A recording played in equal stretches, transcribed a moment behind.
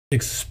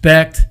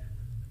expect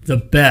the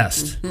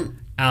best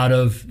out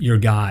of your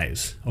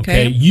guys.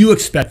 Okay? You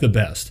expect the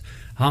best.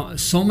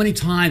 So many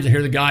times I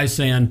hear the guys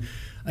saying,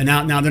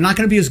 now they're not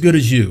going to be as good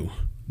as you,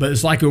 but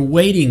it's like you're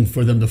waiting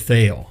for them to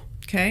fail.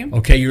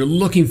 Okay, you're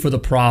looking for the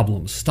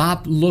problems.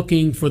 Stop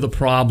looking for the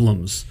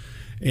problems,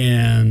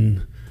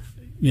 and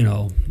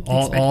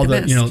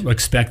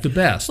expect the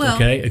best. Well,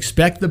 okay,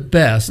 expect the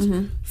best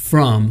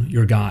from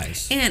your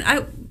guys.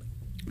 And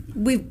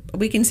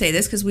we can say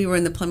this because we were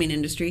in the plumbing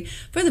industry.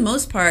 For the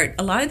most part,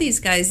 a lot of these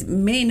guys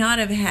may not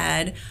have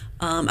had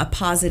a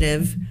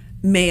positive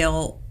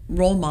male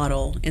role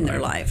model in their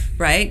life,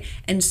 right?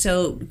 And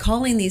so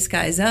calling these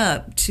guys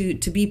up to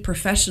be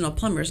professional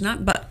plumbers,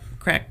 not butt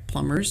crack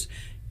plumbers,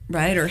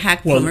 right, or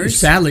hack plumbers.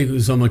 Well, sadly,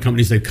 some of the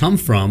companies they come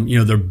from,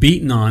 they're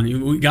beaten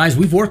on. Guys,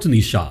 we've worked in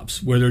these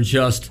shops where they're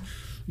just,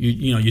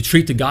 you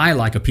treat the guy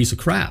like a piece of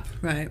crap.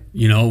 Right.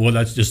 Well,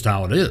 that's just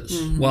how it is.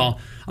 Well,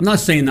 I'm not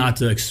saying not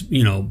to,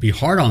 be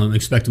hard on them,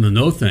 expect them to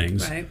know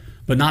things, right,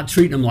 but not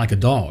treating them like a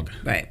dog.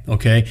 Right.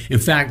 Okay. In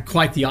fact,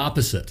 quite the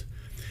opposite.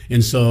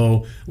 And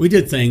so we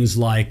did things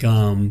like,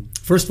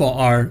 first of all,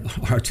 our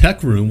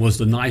tech room was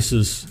the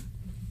nicest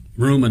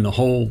room in the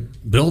whole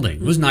building.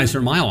 It was nicer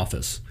than my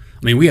office.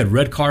 I mean, we had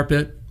red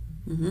carpet,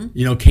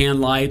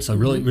 can lights. I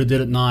really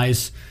did it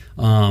nice.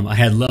 I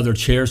had leather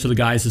chairs for the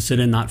guys to sit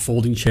in, not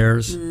folding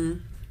chairs.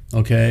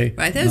 Okay.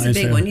 Right, that was a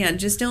big one. Yeah,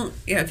 just don't,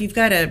 if you've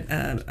got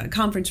a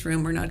conference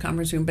room, or not a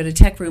conference room, but a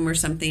tech room or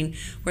something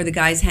where the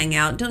guys hang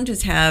out, don't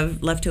just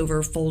have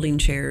leftover folding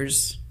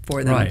chairs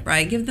for them,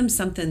 right? Give them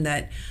something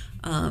that...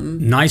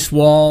 nice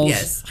walls,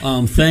 yes.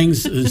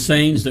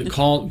 sayings that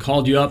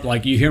called you up,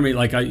 like you hear me,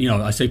 like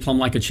I say plumb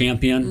like a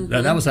champion.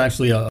 That was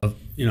actually a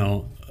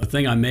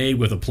thing I made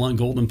with a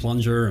golden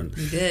plunger, and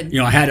you did.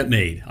 I had it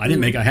made. I didn't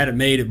make. I had it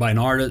made by an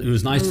artist. It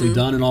was nicely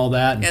done and all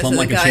that. And plumb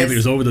like a champion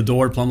was over the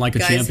door. Plumb like a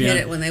champion. Guys hit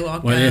it when they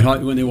walk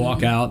out. When they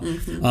walk out.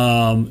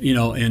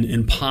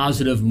 And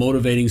positive,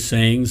 motivating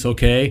sayings.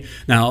 Okay.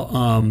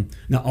 Now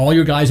all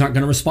your guys aren't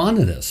going to respond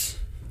to this.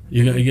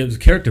 You're going to give the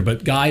character,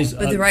 but guys,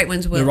 but the right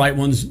ones will. The right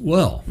ones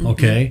will.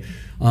 Okay.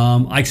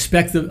 I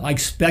expected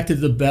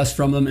the best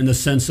from them in the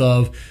sense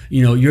of,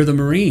 you're the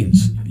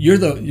Marines, you're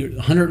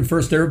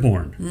 101st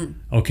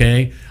Airborne.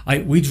 Okay.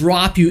 We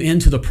drop you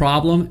into the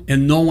problem,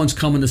 and no one's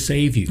coming to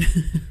save you.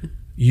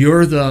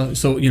 You're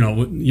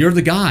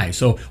the guy.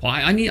 So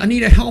I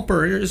need a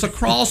helper. There's a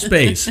crawl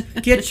space.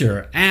 Get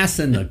your ass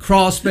in the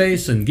crawl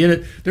space and get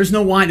it. There's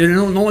no wine.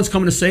 No one's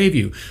coming to save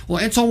you.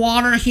 Well, it's a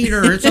water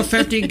heater. It's a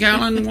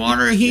 50-gallon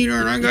water heater,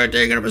 and I got to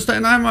take it up a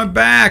stand on my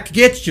back.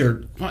 Get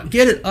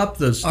it up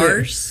the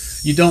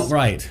stairs. You don't,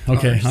 right?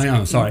 Okay, I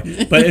am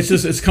sorry, but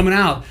it's coming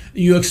out.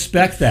 You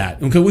expect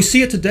that, because we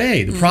see it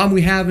today. The problem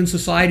we have in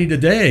society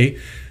today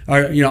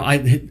are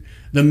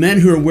the men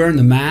who are wearing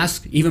the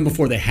mask even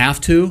before they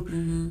have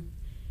to,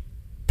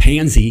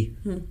 pansy.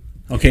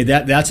 Okay,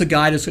 that's a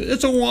guy that's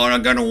I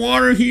got a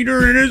water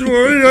heater and it's I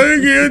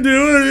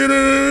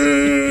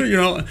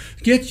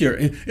can't do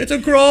it. It's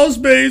a crawl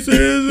space.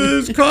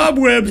 There's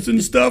cobwebs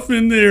and stuff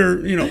in there.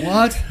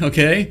 What?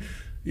 Okay,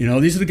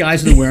 these are the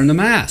guys that are wearing the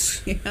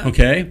mask. Yeah.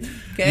 Okay,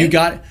 you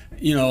got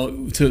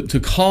to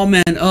call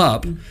men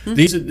up.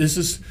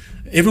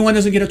 Everyone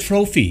doesn't get a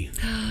trophy.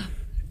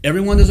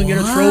 Everyone doesn't get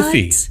a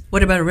trophy.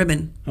 What about a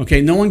ribbon?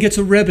 Okay, no one gets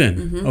a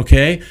ribbon.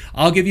 Okay,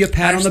 I'll give you a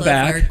pat on the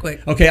back.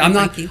 Okay, I'm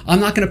not going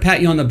to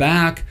pat you on the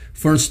back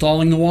for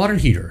installing the water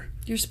heater.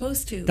 You're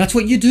supposed to. That's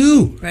what you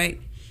do. Right.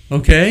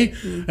 Okay,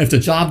 if the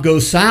job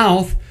goes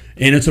south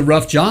and it's a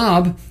rough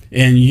job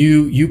and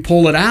you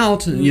pull it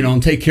out,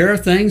 and take care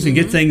of things and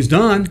get things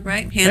done.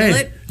 Right. Handle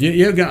it.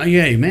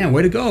 Yeah, man,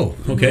 way to go.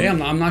 Okay,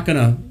 I'm not going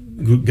to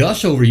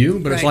gush over you,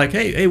 but it's like,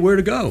 hey, where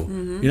to go?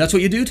 That's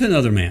what you do to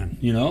another man.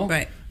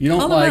 Right. You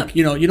don't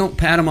you don't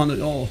pat him on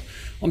the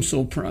I'm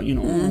so proud. Give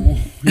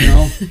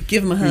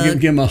him a hug.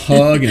 Give him a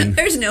hug, and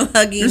there's no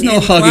hugging. There's no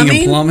hugging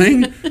in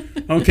plumbing.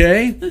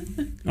 Okay,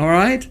 all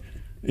right.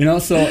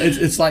 So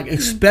it's like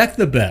expect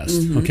the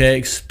best. Okay,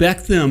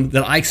 expect them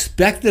that I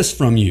expect this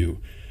from you.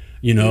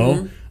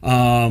 I'm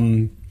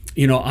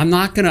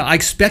not gonna. I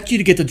expect you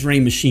to get the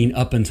drain machine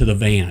up into the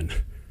van.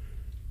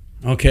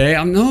 Okay,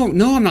 I'm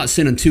not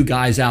sending two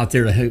guys out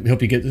there to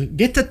help you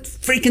get the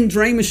freaking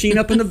drain machine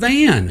up in the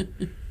van.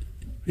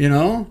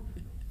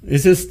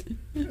 It's just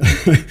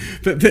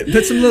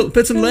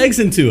put some legs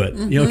into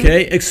it.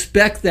 Okay,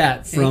 expect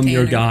that from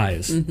your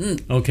guys.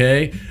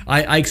 Okay,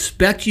 I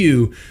expect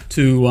you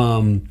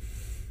to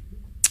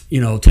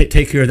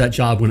take care of that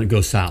job when it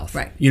goes south.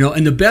 Right.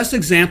 And the best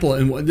example,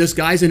 and this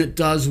guy's in it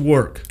does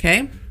work.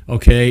 Okay.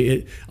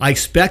 Okay, I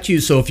expect you.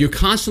 So if you're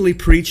constantly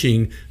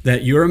preaching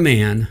that you're a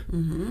man,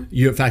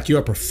 in fact you're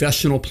a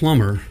professional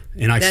plumber,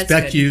 and I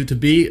expect you to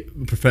be a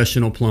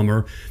professional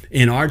plumber,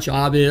 and our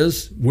job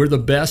is we're the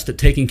best at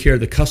taking care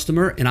of the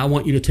customer, and I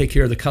want you to take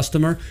care of the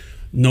customer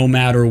no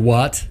matter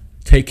what.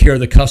 Take care of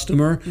the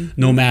customer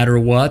no matter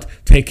what.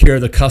 Take care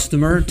of the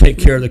customer. Take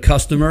care of the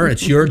customer.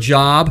 It's your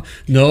job.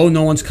 No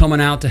one's coming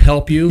out to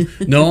help you.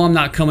 No, I'm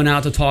not coming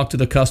out to talk to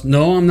the customer.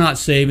 No, I'm not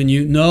saving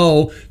you.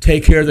 No,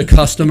 take care of the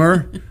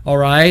customer. All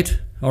right?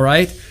 all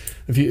right?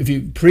 If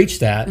you preach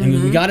that,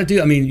 and we got to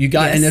do. I mean, you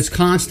got, and it's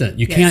constant.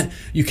 You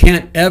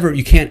can't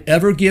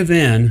ever give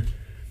in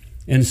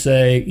and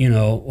say, you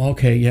know,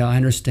 okay, yeah, I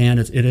understand.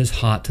 It is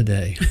hot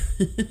today.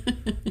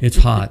 It's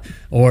hot,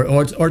 or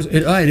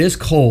it is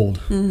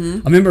cold. I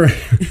remember.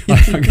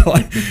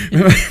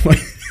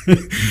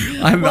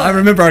 I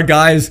remember our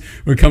guys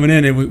were coming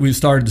in and we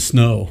started to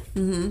snow,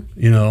 you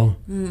know,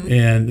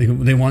 and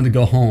they wanted to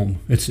go home.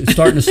 It's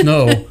starting to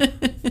snow.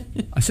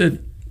 I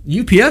said,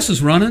 UPS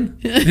is running,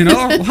 you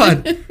know, or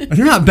what?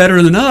 They're not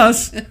better than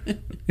us.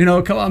 You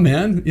know, come on,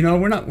 man. You know,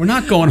 we're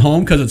not going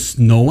home because it's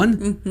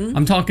snowing.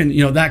 I'm talking,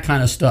 you know, that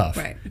kind of stuff.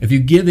 Right. If you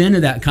give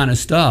into that kind of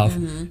stuff,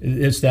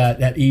 it's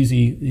that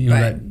easy, you know,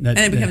 and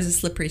it becomes a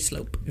slippery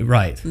slope.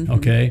 Right.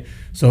 Okay.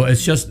 So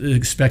it's just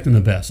expecting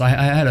the best. I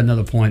had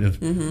another point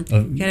of you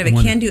gotta have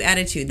a can-do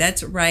attitude.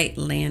 That's right,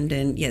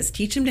 Landon. Yes,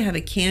 teach them to have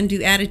a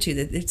can-do attitude.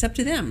 It's up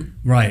to them.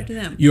 Right.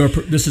 It's up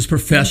to them. This is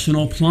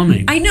professional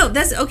plumbing. I know.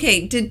 That's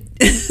okay. Did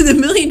the $1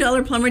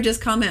 Million Plumber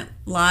just comment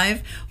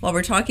live while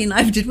we're talking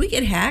live? Did we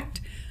get hacked?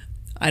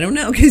 I don't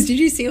know, because did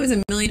you see it was a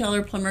 $1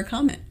 Million Plumber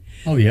comment?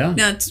 Oh, yeah?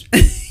 No,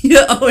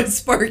 it's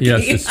Sparky.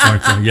 Yes, it's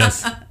Sparky,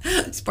 yes.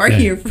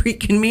 Sparky, you're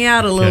freaking me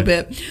out a little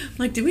bit. I'm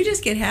like, did we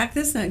just get hacked?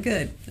 That's not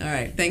good. All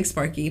right, thanks,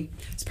 Sparky.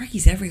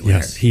 Sparky's everywhere.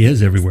 Yes, he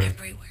is everywhere.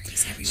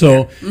 He's everywhere.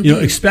 So, you know,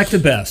 expect the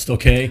best,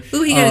 okay?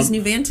 Ooh, he got his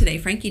new van today.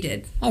 Frankie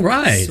did. All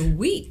right.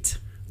 Sweet.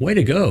 Way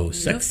to go.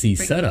 Sexy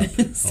setup.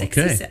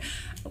 Okay.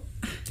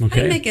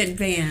 Okay. I make a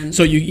van.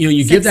 So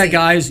you give that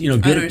guys, you know,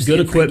 good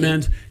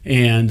equipment,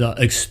 and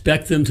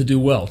expect them to do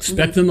well.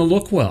 Expect them to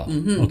look well.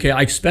 Okay,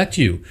 I expect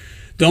you.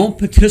 Don't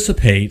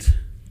participate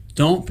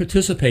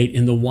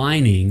in the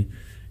whining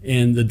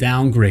and the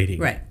downgrading.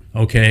 Right.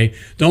 Okay.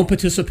 Don't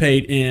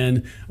participate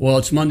in, well,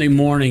 it's Monday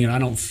morning and I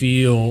don't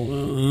feel.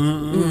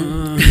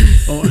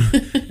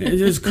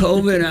 There's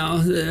COVID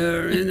out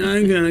there and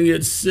I'm gonna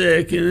get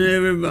sick and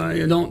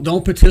everybody.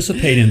 Don't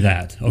participate in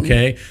that.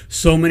 Okay.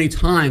 So many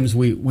times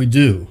we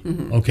do.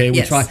 Okay.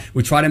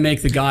 We try to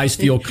make the guys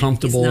feel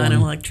comfortable. He's not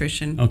an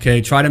electrician.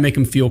 Okay. Try to make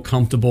them feel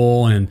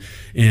comfortable and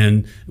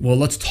well,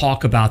 let's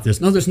talk about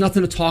this. No, there's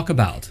nothing to talk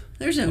about.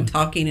 There's no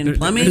talking in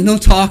plumbing. There's no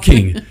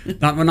talking.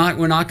 We're not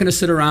going to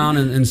sit around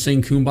and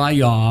sing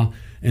Kumbaya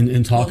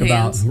and talk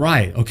about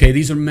right. Okay,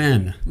 these are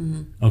men.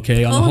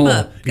 Okay, on the whole,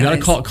 you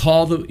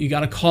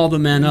got to call the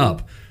men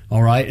up.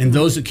 All right, and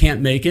those that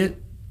can't make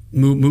it,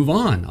 move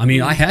on. I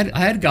mean, I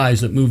had guys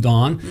that moved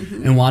on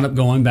and wound up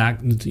going back,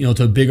 you know,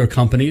 to bigger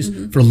companies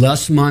for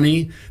less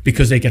money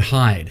because they could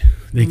hide.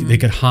 They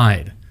could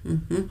hide.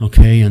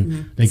 Okay,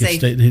 and they could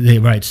stay.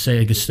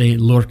 They could stay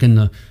lurk in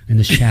the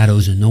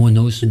shadows, and no one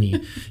knows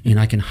me, and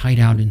I can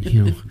hide out in,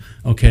 you know.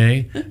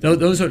 Okay,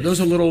 those are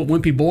little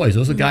wimpy boys.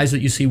 Those are guys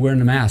that you see wearing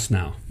the mask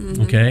now.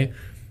 Okay,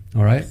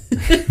 all right.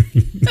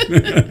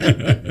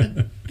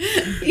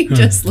 You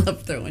just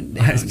love throwing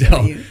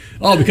down.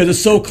 Oh, because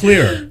it's so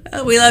clear.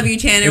 We love you,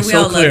 Tanner. It's we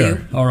so all clear.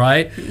 love you. All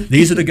right,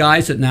 these are the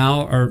guys that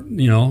now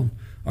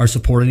are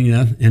supporting the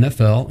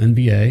NFL,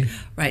 NBA,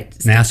 right?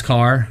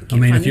 NASCAR. I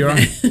mean, if you're on,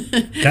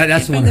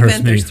 that's the one that hurts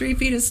me. There's 3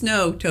 feet of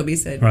snow, Toby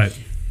said. Right.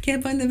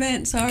 Can't find the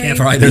vent. Sorry. Can't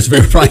find. There's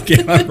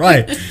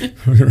right.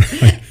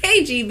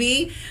 Hey,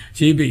 GB.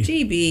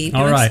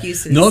 All No right.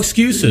 excuses. No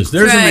excuses.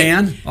 There's a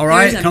man. All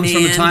right. It comes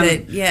from a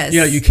time.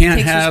 You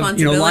can't have.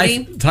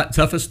 Life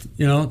toughest.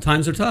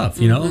 Times are tough.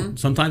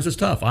 Sometimes it's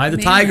tough. I the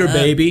tiger,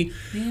 baby.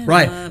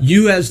 Right.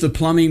 You as the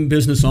plumbing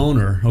business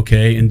owner,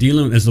 okay, and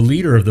dealing as the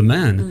leader of the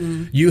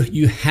men,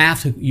 you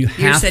have to. You're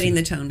setting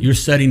the tone. You're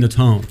setting the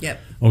tone.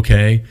 Yep.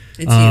 Okay.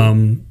 It's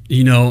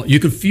you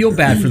could feel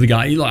bad for the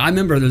guy. I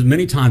remember there's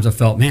many times I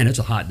felt, man, it's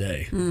a hot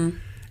day. And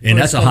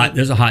there's a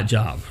hot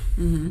job.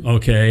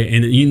 Okay.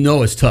 And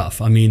it's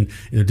tough. I mean,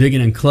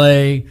 digging in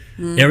clay,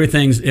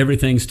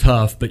 everything's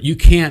tough, but you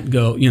can't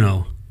go,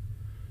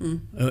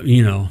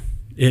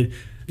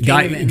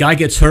 guy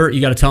gets hurt,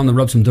 you got to tell him to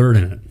rub some dirt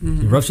in it.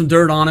 You rub some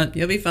dirt on it.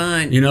 You'll be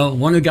fine.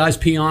 One of the guys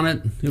pee on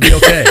it, you'll be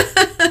okay.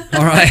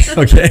 All right.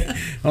 Okay.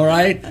 All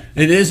right.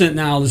 It isn't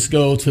now, let's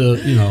go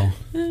to,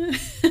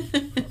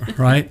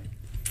 right?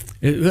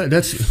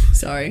 That's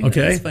sorry.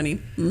 Okay. That's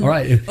funny. All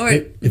right.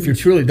 If you're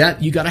truly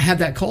that, you got to have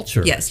that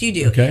culture. Yes, you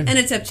do. Okay. And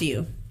it's up to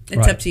you.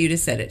 It's up to you to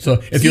set it.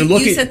 So if you're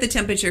looking, you set the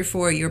temperature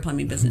for your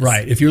plumbing business.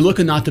 Right. If you're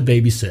looking not to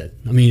babysit,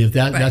 I mean, if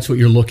that's what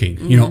you're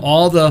looking,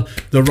 all the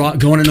raw,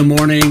 going in the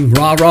morning,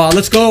 rah,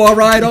 let's go, all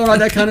right,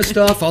 that kind of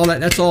stuff, all that.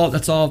 That's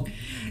all.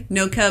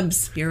 No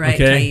cubs. You're right.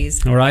 Okay.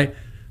 Thais. All right.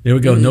 There we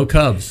go. No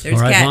cubs. There's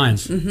all right. cat.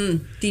 Lines.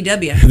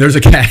 DW. There's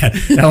a cat.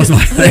 That was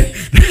my thing.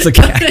 There's a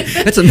cat.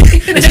 That's a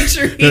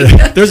tree.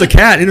 There's a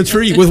cat in a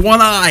tree with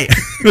one eye.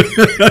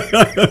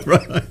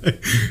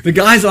 Right. The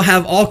guys will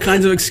have all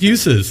kinds of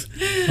excuses.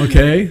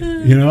 Okay,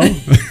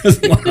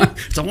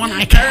 it's a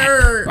one-eye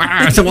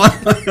cat. It's a one.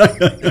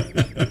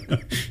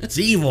 It's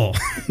evil.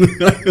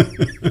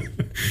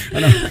 I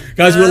know.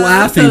 Guys, we're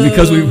laughing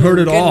because we've heard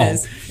it all,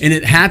 and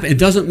it happened. It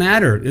doesn't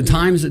matter. At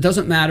times, it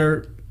doesn't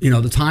matter.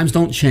 The times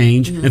don't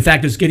change. In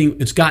fact,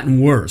 it's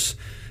gotten worse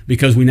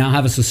because we now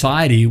have a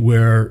society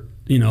where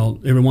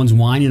everyone's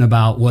whining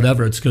about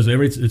whatever. It's because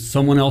it's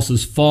someone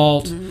else's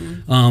fault.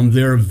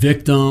 They're a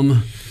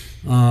victim.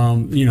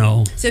 So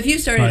if you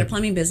started a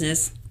plumbing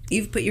business,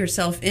 you've put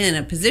yourself in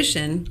a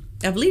position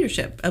of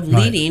leadership, of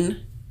leading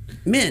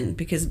men,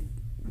 because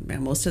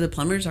most of the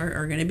plumbers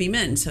are going to be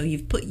men. So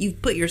you've put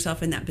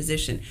yourself in that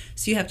position.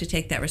 So you have to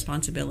take that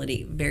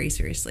responsibility very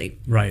seriously.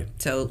 Right.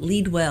 So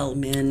lead well,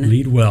 men.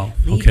 Lead well.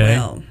 Lead okay.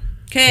 well.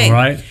 Okay. All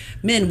right.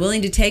 Men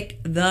willing to take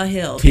the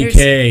hill.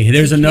 TK.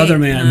 There's TK. another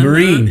man,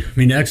 Marine.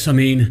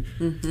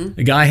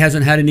 The guy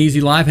hasn't had an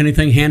easy life.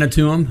 Anything handed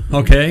to him.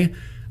 Okay.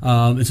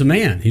 It's a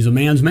man. He's a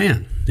man's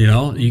man.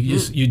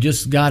 You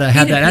just gotta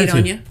have that attitude.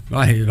 On you.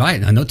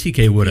 Right. I know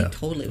TK would have.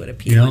 Totally would have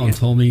peed on you. And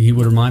told me he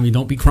would remind me,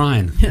 don't be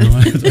crying.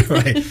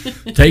 Right.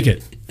 Take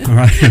it. All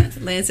right.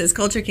 Lance says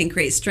culture can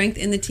create strength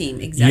in the team.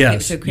 Exactly.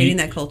 Yes. So creating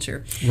that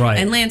culture. Right.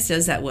 And Lance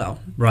does that well.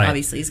 Right.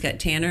 Obviously, he's got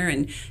Tanner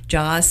and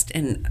Jost,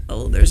 and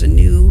there's a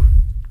new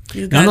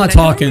guy. Now, I'm not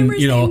talking,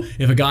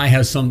 if a guy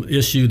has some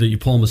issue that you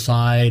pull him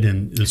aside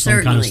and there's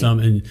some kind of stuff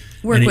and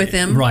work with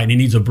him. Right. And he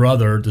needs a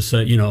brother to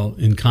say,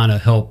 and kind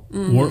of help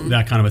work,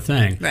 that kind of a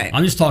thing. Right.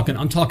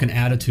 I'm talking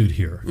attitude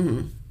here.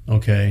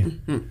 Okay.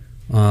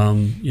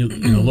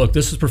 Look,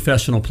 this is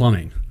professional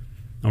plumbing.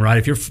 All right.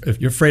 If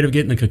you're afraid of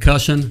getting a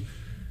concussion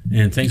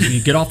and things,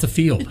 you get off the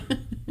field.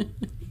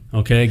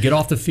 Okay. Get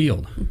off the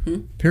field.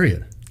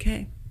 Period.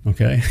 Okay.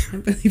 Okay. I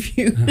believe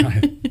you. All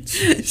right.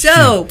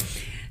 So,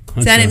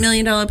 is that $1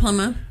 million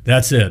plumber?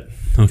 That's it.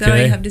 Okay. Is that all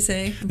you have to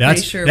say?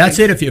 That's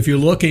it. If you're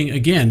looking,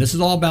 again, this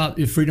is all about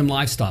your freedom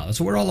lifestyle. That's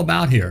what we're all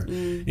about here.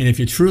 And if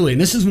you truly,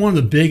 and this is one of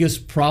the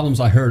biggest problems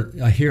I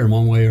hear in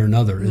one way or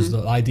another, is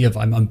the idea of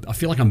I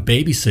feel like I'm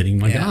babysitting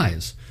my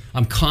guys.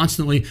 I'm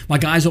constantly, my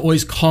guys are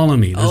always calling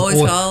me.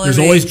 There's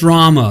always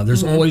drama.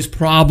 There's always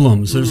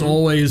problems. There's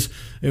always,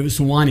 it was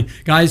whining.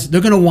 Guys,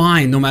 they're going to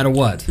whine no matter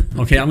what.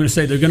 Okay, I'm going to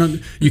say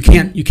you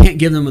can't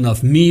give them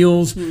enough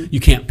meals. You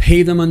can't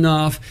pay them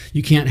enough.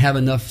 You can't have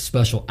enough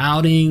special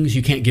outings.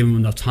 You can't give them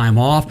enough time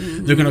off.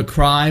 They're going to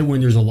cry when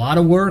there's a lot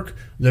of work.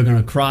 They're going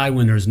to cry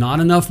when there's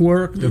not enough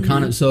work. They're they're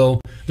always going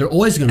to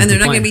complain. And they're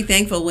not going to be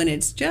thankful when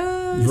it's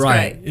just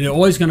right. They're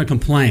always going to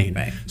complain.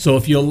 Right. So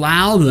if you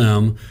allow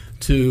them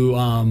to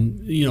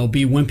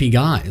be wimpy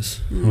guys,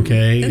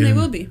 okay, then they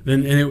will be.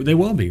 Then they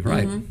will be,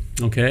 right?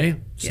 Okay,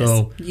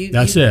 so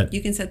yes. it.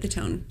 You can set the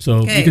tone.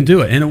 So you can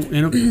do it, and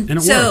it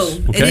works. So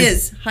okay? it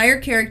is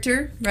higher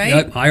character, right?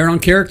 Yep, higher on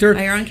character.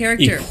 Higher on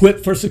character.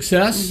 Equipped for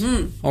success.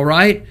 All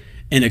right,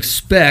 and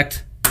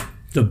expect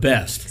the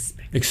best.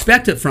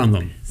 Expect it from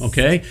them,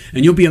 okay?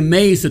 And you'll be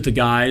amazed at the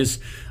guys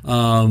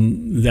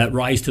that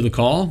rise to the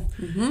call,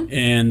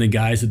 and the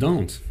guys that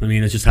don't. I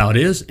mean, it's just how it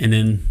is, and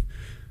then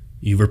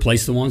you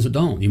replace the ones that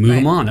don't. You move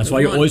them on. That's why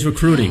you're always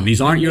recruiting.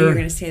 These aren't your. You're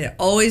going to say that.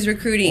 Always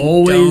recruiting.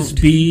 Always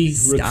don't be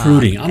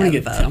recruiting. I'm going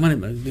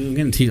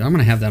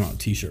to have that on a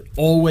T-shirt.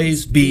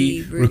 Always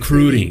be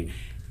recruiting.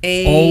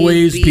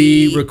 Always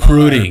be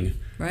recruiting.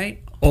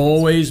 Right.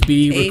 Always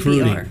be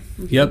recruiting.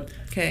 Yep.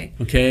 Okay.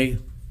 Okay.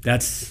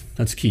 That's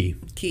key.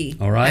 Key.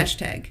 All right.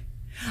 Hashtag.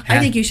 I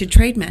think you should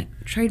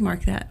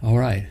trademark that. All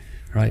right.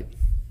 Right.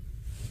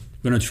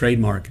 I'm going to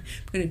trademark.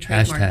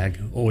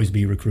 Hashtag. Always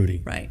be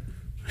recruiting. Right.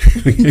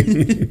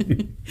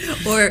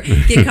 Or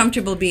get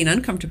comfortable being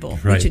uncomfortable.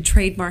 Right. We should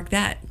trademark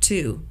that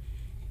too.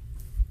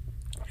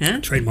 Huh?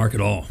 Trademark it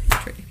all.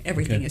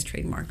 Everything is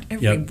trademarked.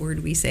 Every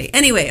word we say.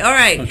 Anyway, all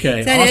right.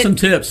 Okay, awesome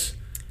tips.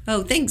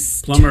 Oh,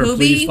 thanks, Plumber, Toby.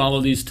 please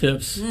follow these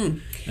tips,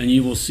 and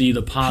you will see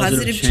the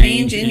positive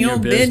change in your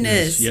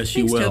business. Yes, thanks,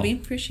 you will. Toby.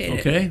 Appreciate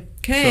it.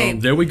 Okay. So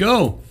there we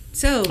go.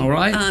 So, all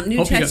right.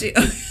 New tattoo.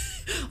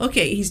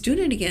 Okay, he's doing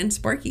it again,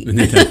 Sparky.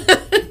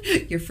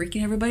 You're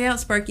freaking everybody out,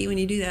 Sparky, when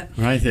you do that.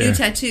 Right there. New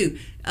tattoo.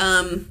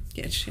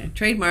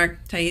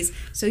 Trademark, Thais.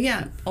 So,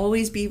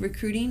 always be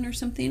recruiting or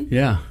something?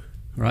 Yeah,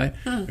 right?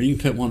 Huh. Or you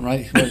can put one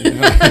right.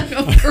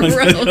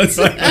 Gross.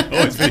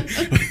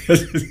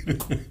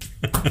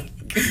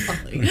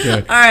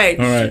 Okay. All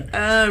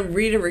right.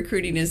 Rita,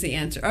 recruiting is the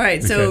answer. All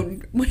right. So,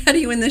 how do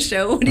you win the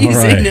show? What do you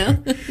say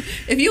now?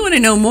 If you want to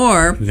know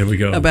more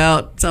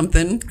about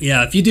something.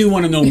 Yeah, if you do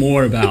want to know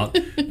more about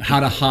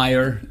how to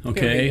hire,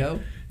 okay,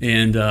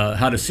 and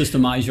how to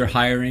systemize your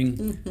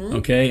hiring,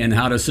 okay, and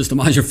how to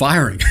systemize your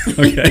firing,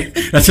 okay.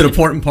 That's an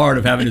important part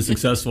of having a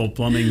successful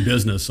plumbing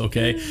business,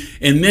 okay,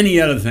 and many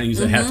other things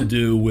that have to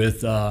do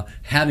with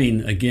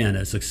having, again,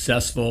 a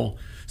successful,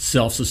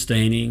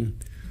 self-sustaining,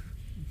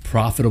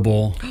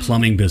 profitable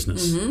plumbing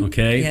business,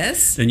 okay?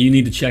 Yes. Then you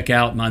need to check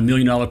out my $1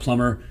 Million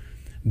Plumber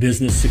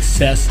Business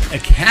Success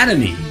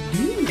Academy.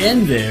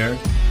 In there,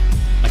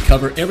 I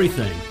cover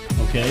everything,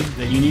 okay,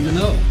 that you need to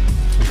know,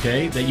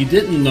 okay, that you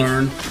didn't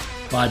learn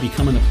by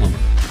becoming a plumber,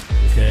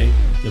 okay?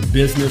 The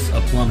business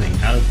of plumbing,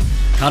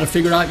 how to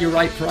figure out your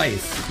right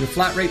price, your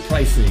flat rate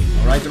pricing,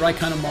 all right, the right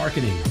kind of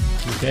marketing,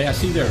 okay? I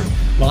see there are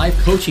live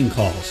coaching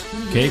calls,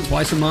 okay?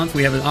 Twice a month,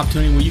 we have an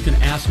opportunity where you can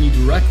ask me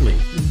directly,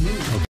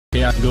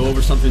 okay? to go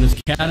over something in this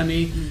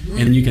academy,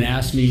 and you can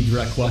ask me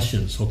direct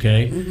questions,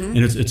 okay? And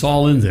it's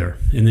all in there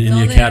in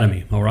the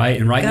academy, all right?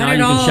 And right now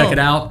you can check it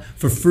out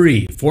for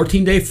free.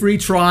 14-day free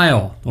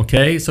trial,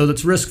 okay? So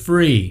that's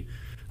risk-free.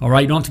 All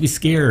right, you don't have to be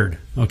scared,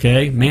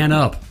 okay? Man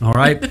up, all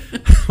right?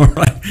 All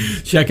right,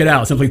 check it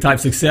out. Simply type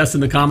success in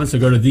the comments or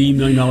go to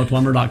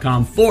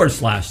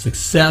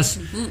themilliondollarplumber.com/success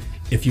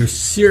if you're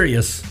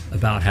serious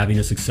about having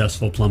a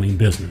successful plumbing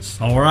business,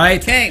 all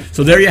right? Okay.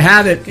 So there you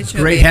have it. Good It's show,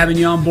 great babe. having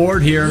you on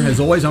board here.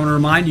 As always, I want to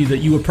remind you that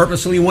you were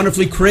purposely and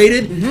wonderfully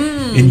created,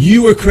 and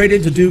you were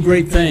created to do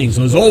great things.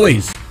 So as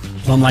always,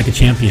 plumb like a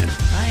champion.